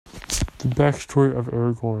The backstory of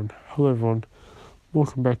Aragorn. Hello everyone,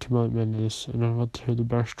 welcome back to Mount Madness, and I'm about to hear the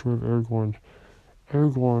backstory of Aragorn.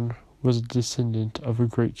 Aragorn was a descendant of a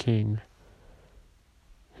great king,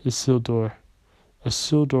 Isildur.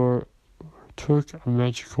 Isildur took a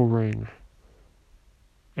magical ring,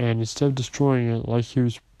 and instead of destroying it like he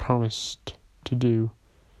was promised to do,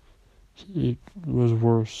 it was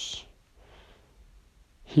worse.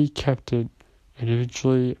 He kept it, and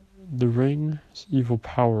eventually the ring's evil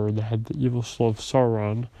power that had the evil soul of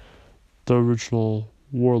Sauron, the original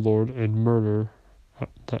warlord and murderer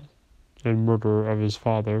of his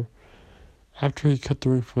father. After he cut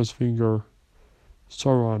the ring from his finger,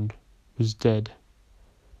 Sauron was dead.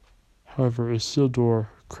 However, Isildur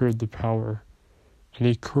craved the power, and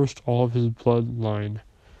he cursed all of his bloodline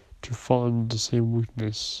to fall into the same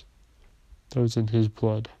weakness that was in his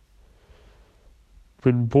blood.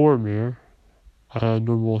 When Boromir, a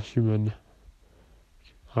normal human,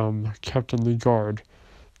 captain the guard,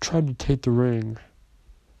 tried to take the ring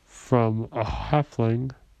from a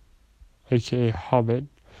halfling, aka Hobbit,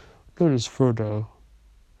 known as Frodo.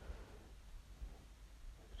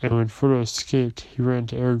 And when Frodo escaped, he ran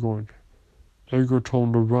to Aragorn. Aragorn told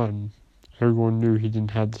him to run. Aragorn knew he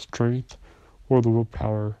didn't have the strength or the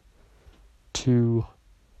willpower to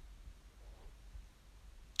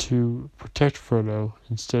protect Frodo,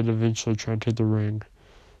 instead of eventually trying to take the ring.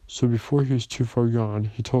 So before he was too far gone,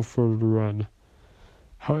 he told Frodo to run.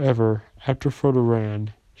 However, after Frodo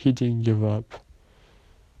ran, he didn't give up.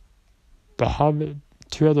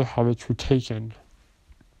 Two other hobbits were taken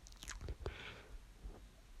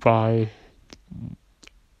by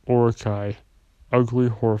Uruk-hai, ugly,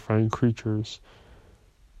 horrifying creatures.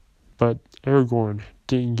 But Aragorn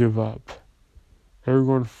didn't give up.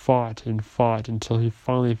 Aragorn fought and fought until he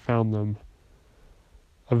finally found them.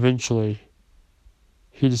 Eventually,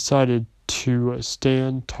 he decided to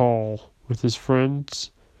stand tall with his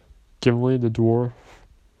friends, Gimli the dwarf,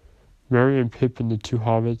 Merry and Pippin the two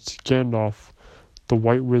hobbits, Gandalf the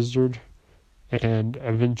white wizard, and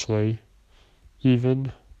eventually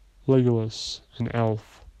even Legolas, an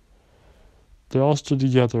elf. They all stood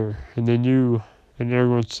together, and they knew, and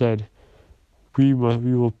Aragorn said, we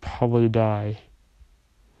will probably die,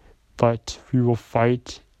 but we will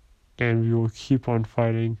fight, and we will keep on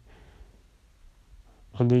fighting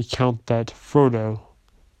on the account that Frodo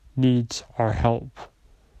needs our help.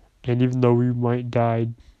 And even though we might die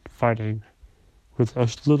fighting, with a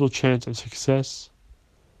little chance of success,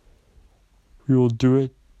 we will do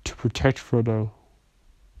it to protect Frodo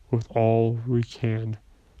with all we can,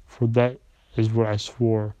 for that is what I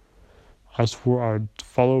swore. I swore I would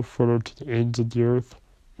follow Frodo to the ends of the earth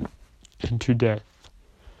and to death.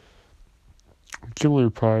 Gimli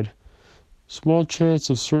replied, small chance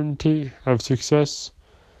of certainty of success,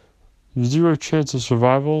 zero chance of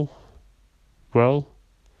survival. Well,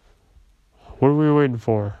 what are we waiting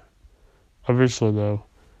for? Eventually, though,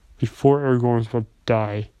 before Aragorn was about to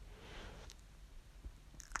die,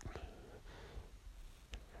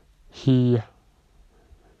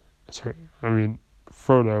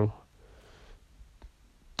 Frodo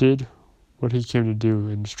did what he came to do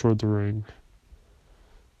and destroyed the ring.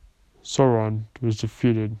 Sauron was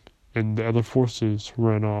defeated, and the other forces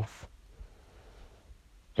ran off.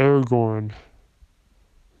 Aragorn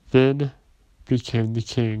then became the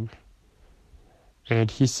king, and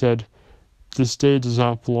he said, this day does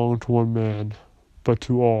not belong to one man, but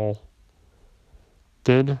to all.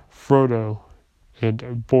 Then Frodo,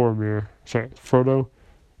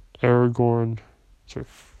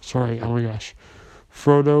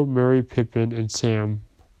 Merry, Pippin, and Sam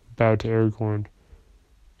bowed to Aragorn,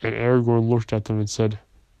 and Aragorn looked at them and said,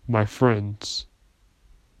 my friends.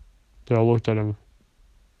 They all looked at him,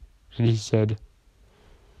 and he said,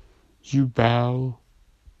 you bow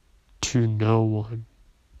to no one.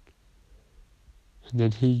 And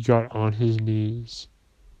then he got on his knees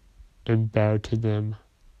and bowed to them.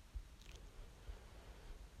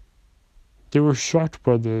 They were shocked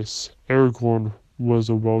by this. Aragorn was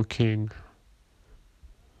a well king.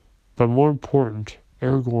 But more important,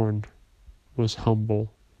 Aragorn was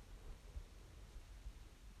humble.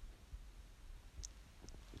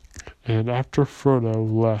 And after Frodo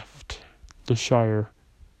left the Shire,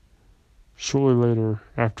 shortly later,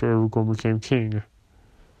 after Aragorn became king,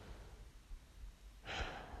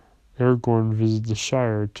 Aragorn visited the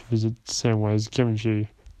Shire to visit Samwise Gamgee,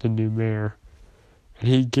 the new mayor, and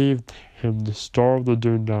he gave him the Star of the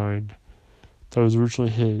Dúnedain that was originally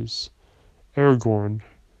his. Aragorn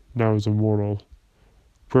now is immortal,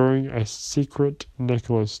 wearing a secret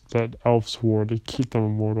necklace that elves wore to keep them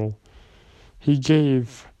immortal. He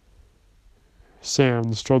gave Sam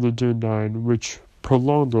the Star of the Dúnedain, which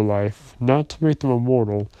prolonged their life, not to make them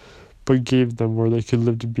immortal, but gave them where they could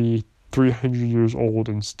live to be 300 years old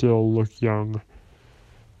and still look young.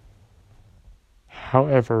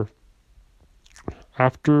 However,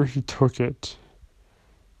 after he took it,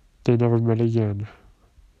 they never met again.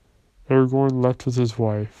 Aragorn left with his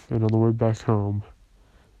wife, and on the way back home,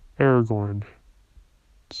 Aragorn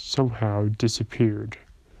somehow disappeared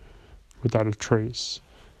without a trace.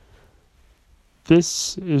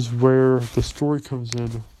 This is where the story comes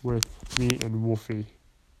in with me and Wolfie,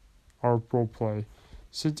 our roleplay.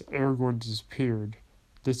 Since Aragorn disappeared,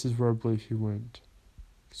 this is where I believe he went.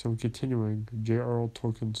 So I'm continuing J.R.R.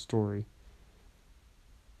 Tolkien's story.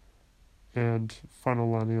 And final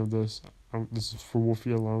lining of this, this is for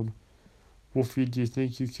Wolfie alone. Wolfie, do you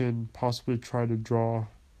think you can possibly try to draw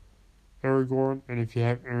Aragorn? And if you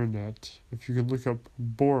have internet, if you can look up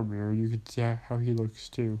Boromir, you can see how he looks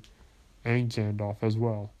too. And Gandalf as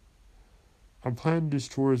well. I'm planning to do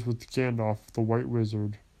stories with Gandalf, the White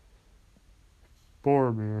Wizard,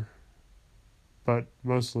 Boromir, but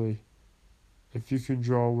mostly, if you can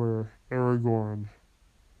draw where Aragorn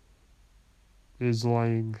is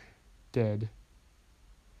lying dead,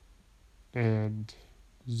 and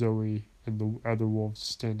Zoe and the other wolves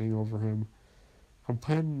standing over him, I'm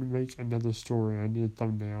planning to make another story. I need a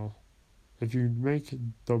thumbnail. If you make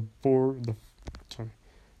the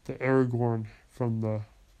Aragorn from the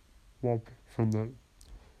from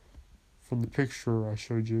the picture I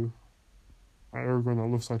showed you, Aragorn that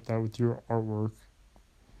looks like that with your artwork,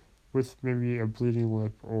 with maybe a bleeding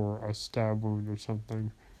lip or a stab wound or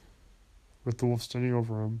something, with the wolf standing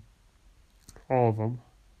over him, all of them,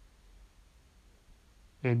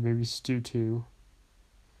 and maybe Stu too.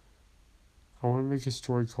 I want to make a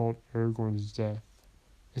story called Aragorn's Death.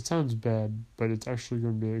 It sounds bad, but it's actually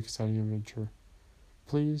going to be an exciting adventure.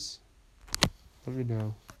 Please let me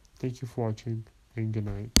know. Thank you for watching, and good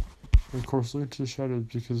night. And of course, look into the shadows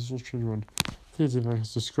because this will change one. Please leave a like and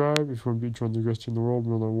subscribe if you want to be join the greatest in the world,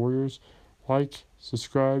 Midnight Warriors. Like,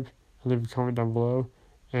 subscribe, and leave a comment down below.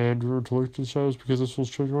 And remember to look into the shadows because this will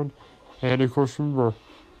change one. And of course, remember,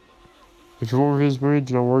 if you want his money,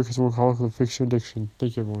 do not worry because we'll call it the fiction addiction.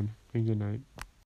 Thank you, everyone, and good night.